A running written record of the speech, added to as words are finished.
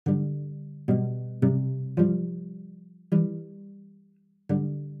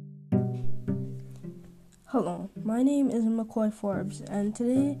Hello, my name is McCoy Forbes, and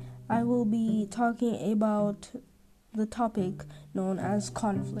today I will be talking about the topic known as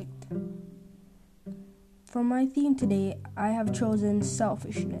conflict. For my theme today, I have chosen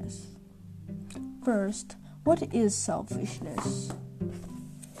selfishness. First, what is selfishness?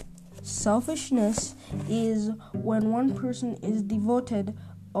 Selfishness is when one person is devoted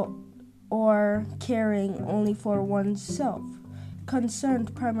or caring only for oneself,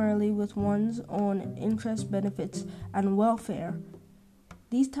 concerned primarily with one's own interests, benefits, and welfare.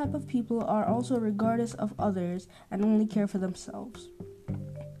 These type of people are also regardless of others and only care for themselves.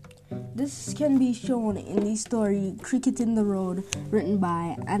 This can be shown in the story Cricket in the Road, written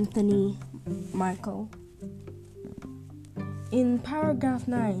by Anthony Michael. In paragraph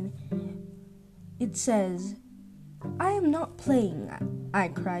 9, it says, "I am not playing," I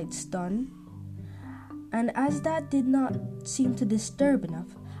cried, stunned. And as that did not seem to disturb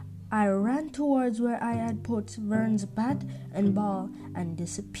enough, I ran towards where I had put Vern's bat and ball and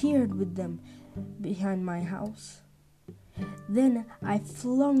disappeared with them behind my house. Then I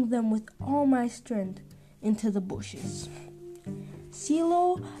flung them with all my strength into the bushes.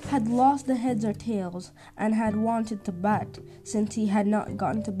 CeeLo had lost the heads or tails and had wanted to bat since he had not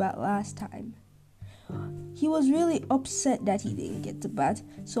gotten to bat last time. He was really upset that he didn't get to bat,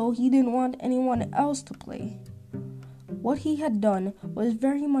 so he didn't want anyone else to play. What he had done was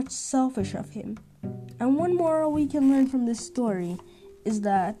very much selfish of him. And one moral we can learn from this story is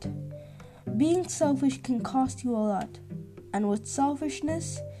that being selfish can cost you a lot, and with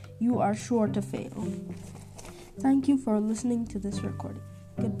selfishness, you are sure to fail. Thank you for listening to this recording.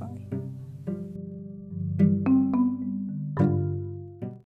 Goodbye.